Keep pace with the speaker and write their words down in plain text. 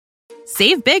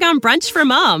Save big on brunch for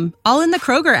mom, all in the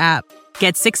Kroger app.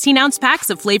 Get 16-ounce packs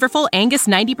of flavorful Angus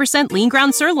 90% lean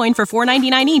ground sirloin for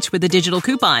 $4.99 each with a digital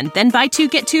coupon. Then buy 2,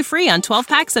 get 2 free on 12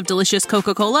 packs of delicious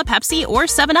Coca-Cola, Pepsi, or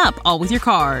 7-Up, all with your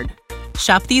card.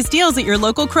 Shop these deals at your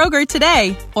local Kroger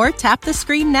today, or tap the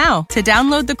screen now to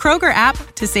download the Kroger app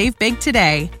to save big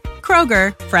today.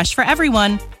 Kroger, fresh for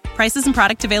everyone. Prices and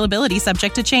product availability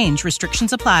subject to change.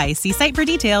 Restrictions apply. See site for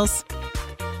details.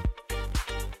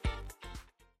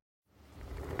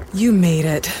 You made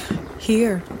it.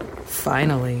 Here.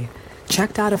 Finally.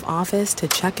 Checked out of office to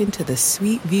check into the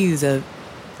sweet views of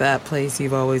that place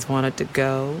you've always wanted to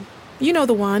go. You know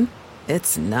the one.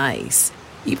 It's nice.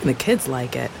 Even the kids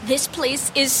like it. This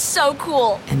place is so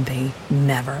cool. And they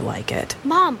never like it.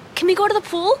 Mom, can we go to the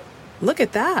pool? Look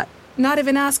at that. Not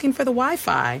even asking for the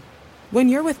Wi-Fi. When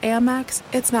you're with Amex,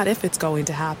 it's not if it's going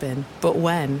to happen, but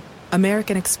when.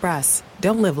 American Express.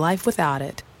 Don't live life without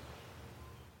it.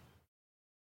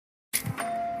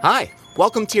 Hi,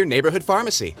 welcome to your neighborhood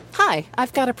pharmacy. Hi,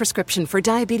 I've got a prescription for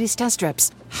diabetes test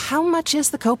strips. How much is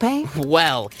the copay?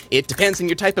 Well, it depends on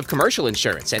your type of commercial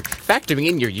insurance and factoring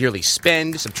in your yearly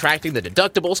spend, subtracting the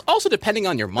deductibles, also depending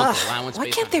on your monthly allowance. Why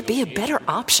can't there be a better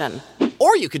option?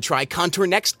 Or you could try Contour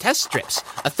Next test strips.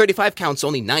 A 35 count's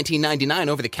only $19.99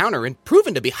 over the counter and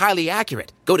proven to be highly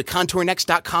accurate. Go to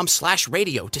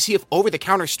contournext.com/radio to see if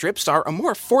over-the-counter strips are a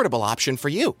more affordable option for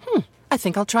you. I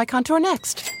think I'll try Contour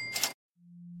Next.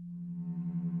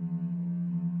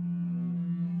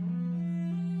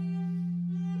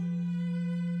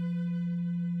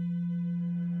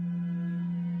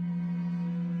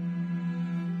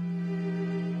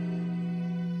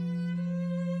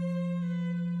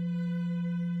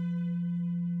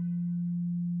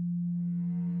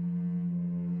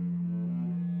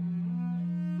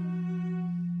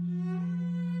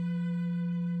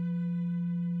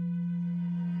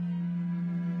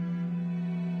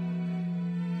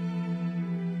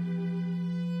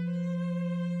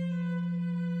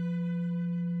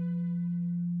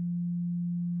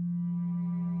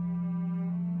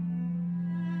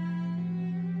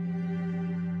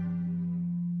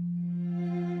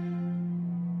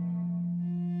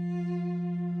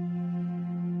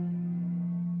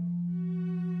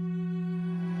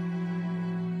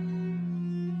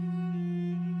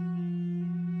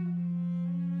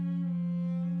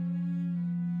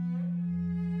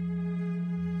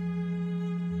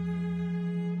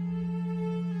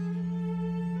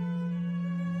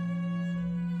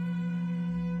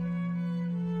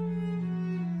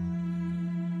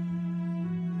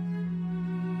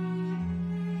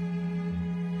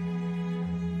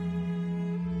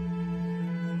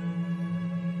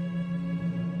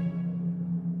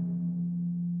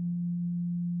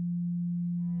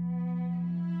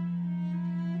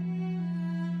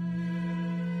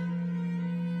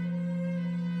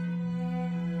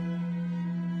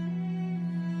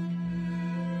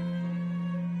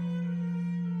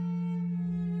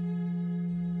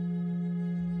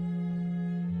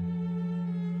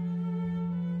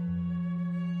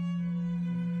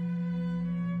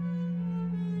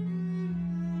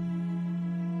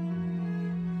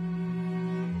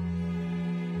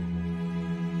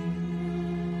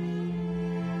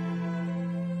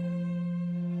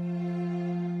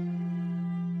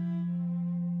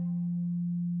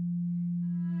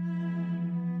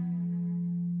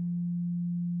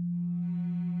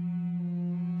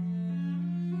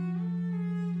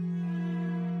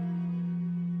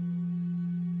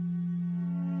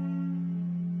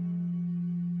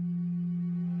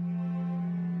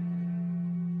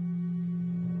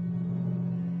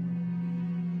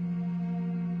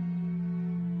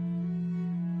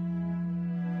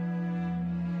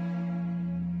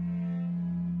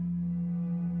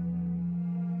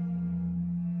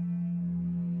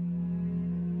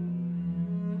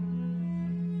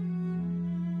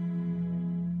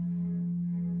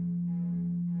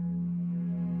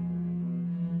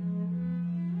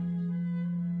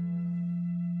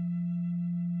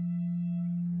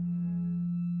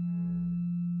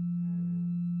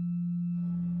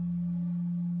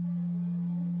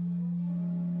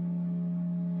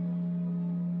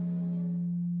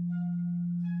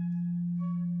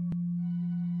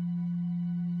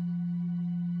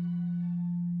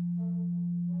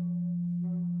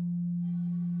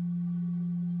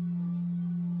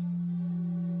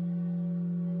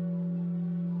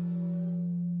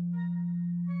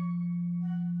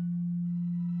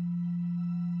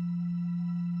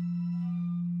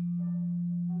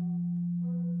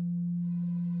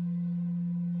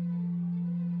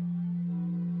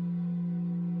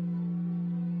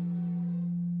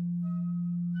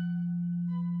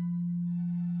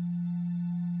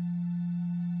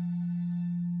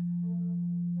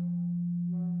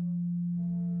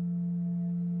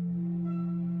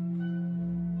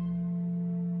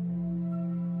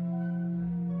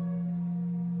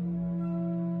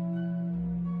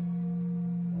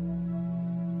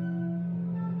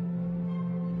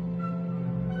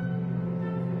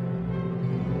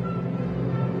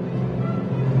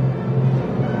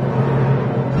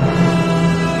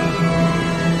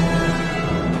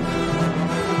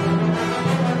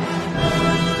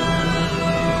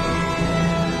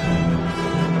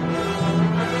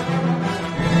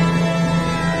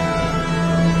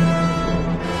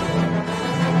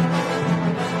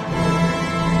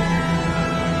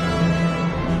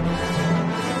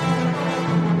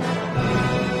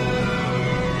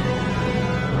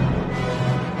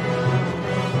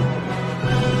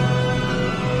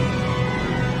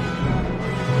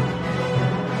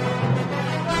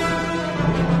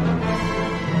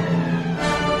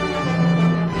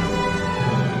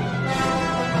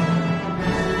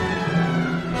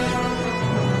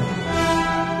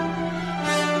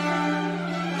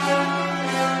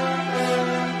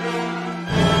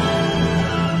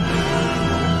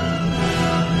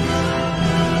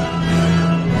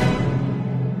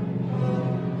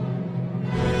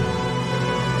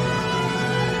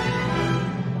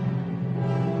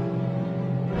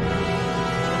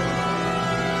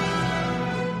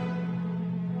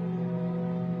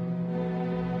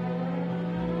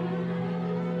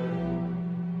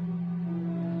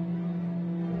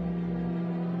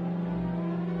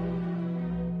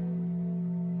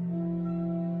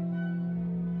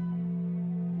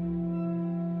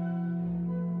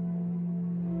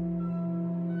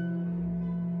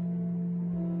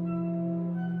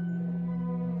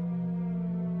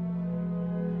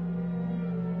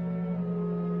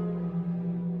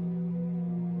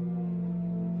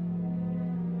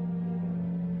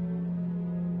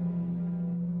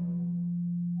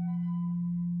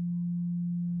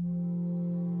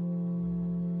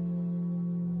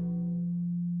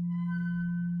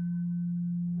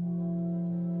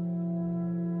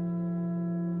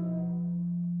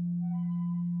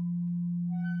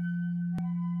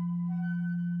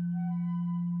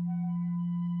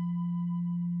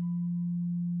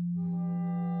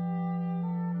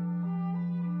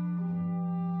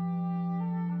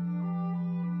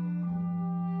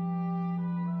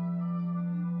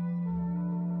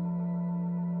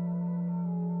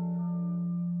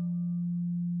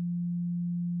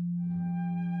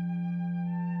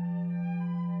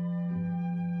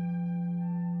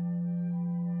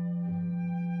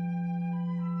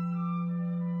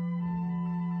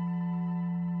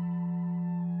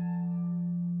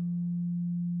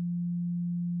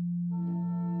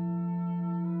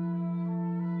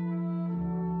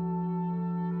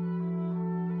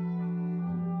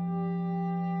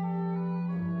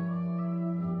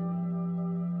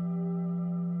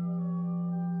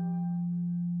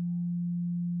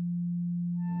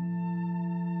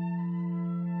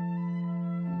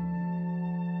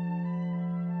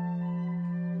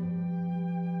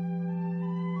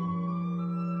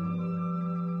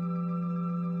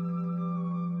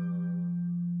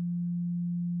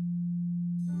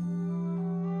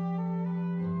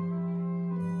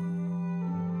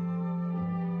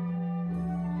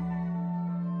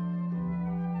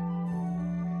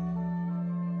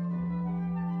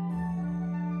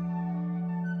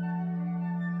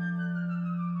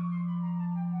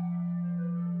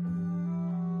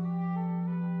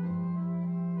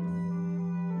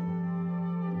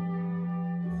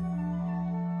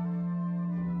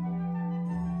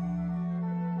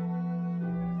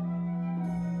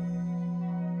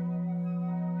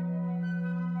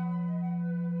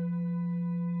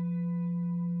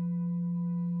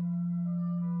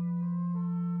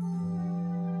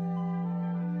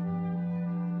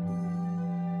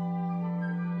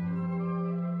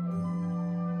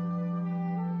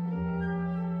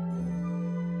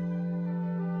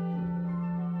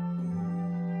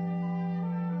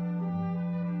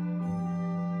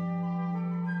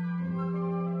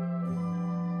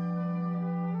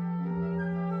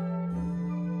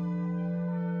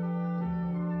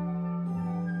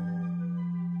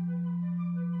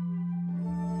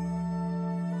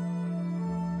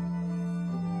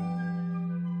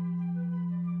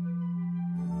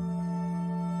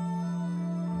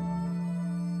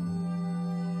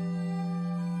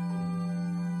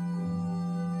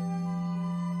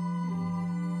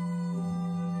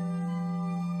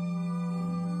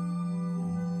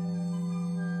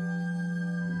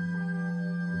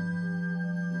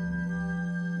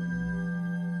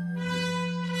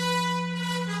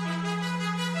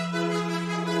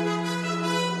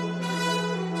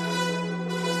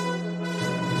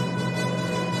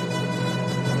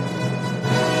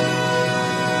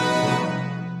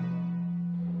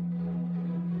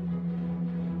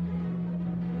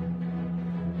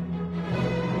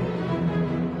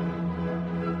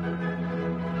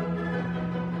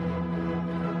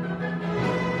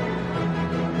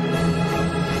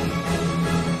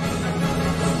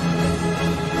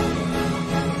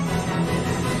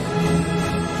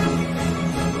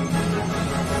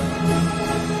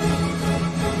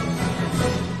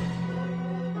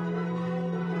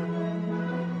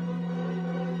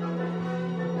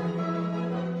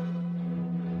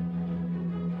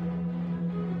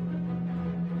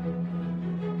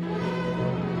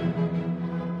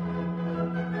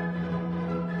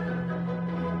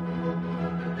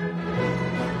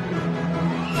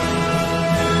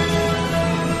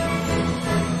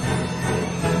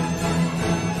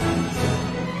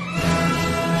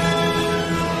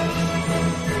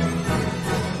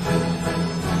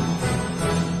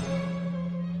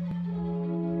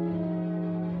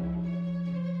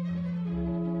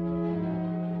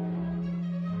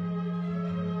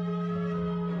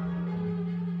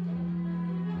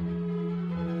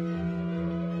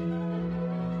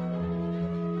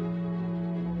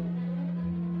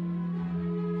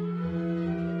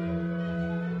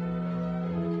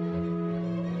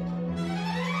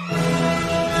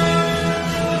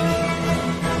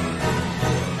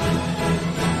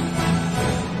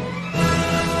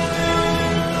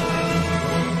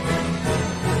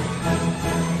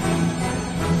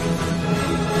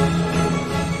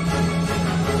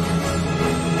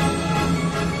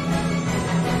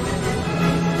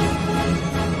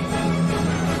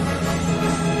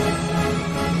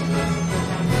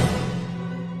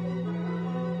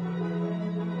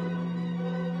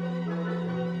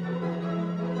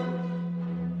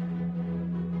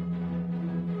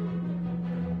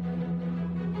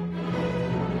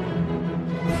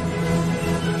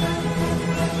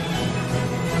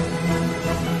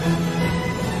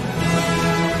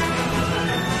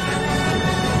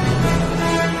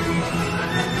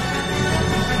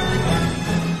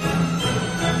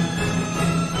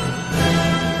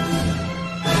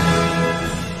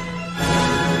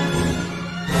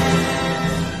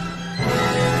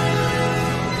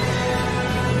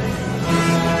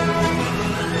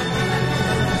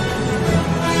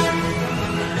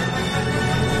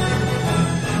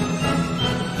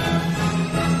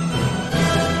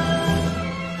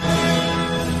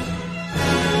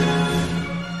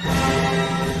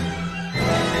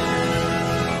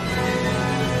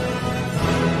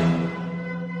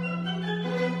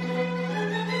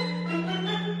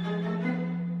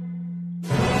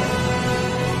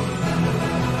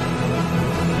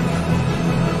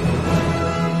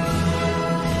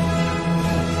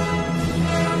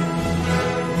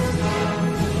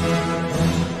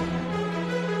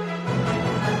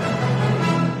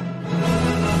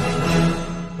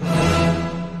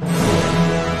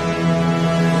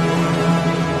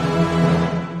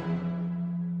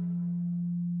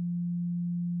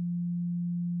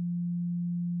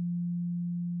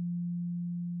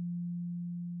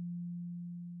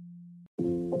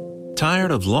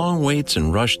 Tired of long waits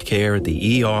and rushed care at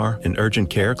the ER and urgent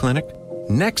care clinic?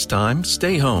 Next time,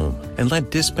 stay home and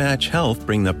let Dispatch Health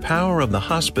bring the power of the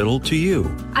hospital to you.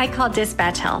 I call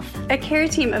Dispatch Health. A care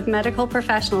team of medical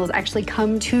professionals actually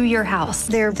come to your house.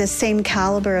 They're the same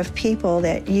caliber of people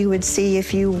that you would see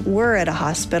if you were at a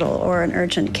hospital or an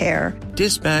urgent care.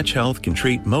 Dispatch Health can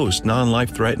treat most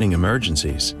non-life-threatening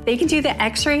emergencies. They can do the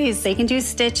x-rays, they can do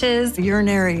stitches,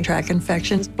 urinary tract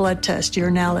infections, blood test,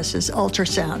 urinalysis,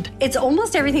 ultrasound. It's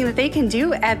almost everything that they can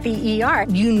do at the ER.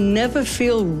 You never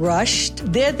feel rushed.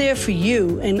 They're there for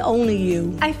you and only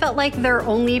you. I felt like their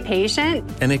only patient.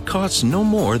 And it costs no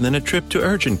more than a trip to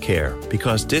urgent care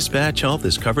because Dispatch Health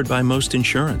is covered by most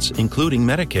insurance, including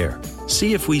Medicare.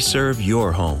 See if we serve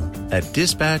your home at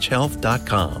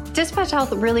dispatchhealth.com. Dispatch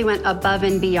Health really went above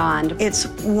and beyond. It's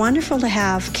wonderful to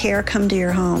have care come to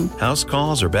your home. House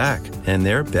calls are back, and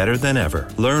they're better than ever.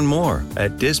 Learn more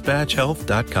at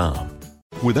dispatchhealth.com.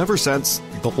 With Eversense,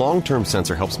 the long-term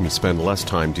sensor helps me spend less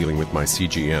time dealing with my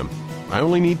CGM. I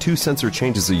only need 2 sensor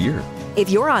changes a year. If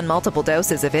you're on multiple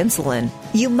doses of insulin,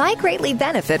 you might greatly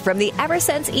benefit from the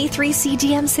Eversense E3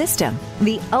 CGM system,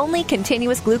 the only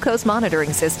continuous glucose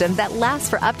monitoring system that lasts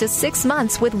for up to 6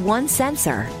 months with one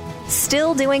sensor.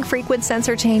 Still doing frequent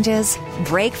sensor changes?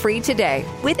 Break free today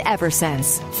with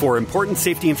Eversense. For important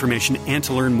safety information and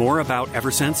to learn more about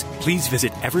Eversense, please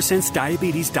visit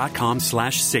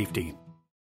eversensediabetes.com/safety.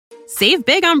 Save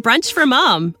big on brunch for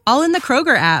mom, all in the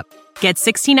Kroger app. Get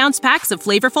 16-ounce packs of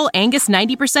flavorful Angus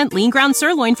 90% lean ground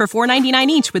sirloin for $4.99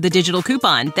 each with a digital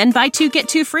coupon. Then buy 2, get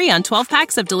 2 free on 12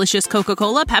 packs of delicious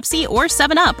Coca-Cola, Pepsi, or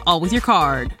 7-Up, all with your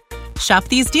card. Shop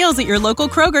these deals at your local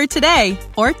Kroger today,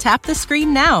 or tap the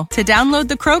screen now to download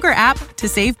the Kroger app to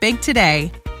save big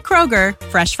today. Kroger,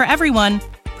 fresh for everyone.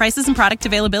 Prices and product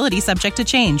availability subject to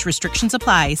change. Restrictions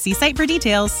apply. See site for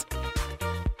details.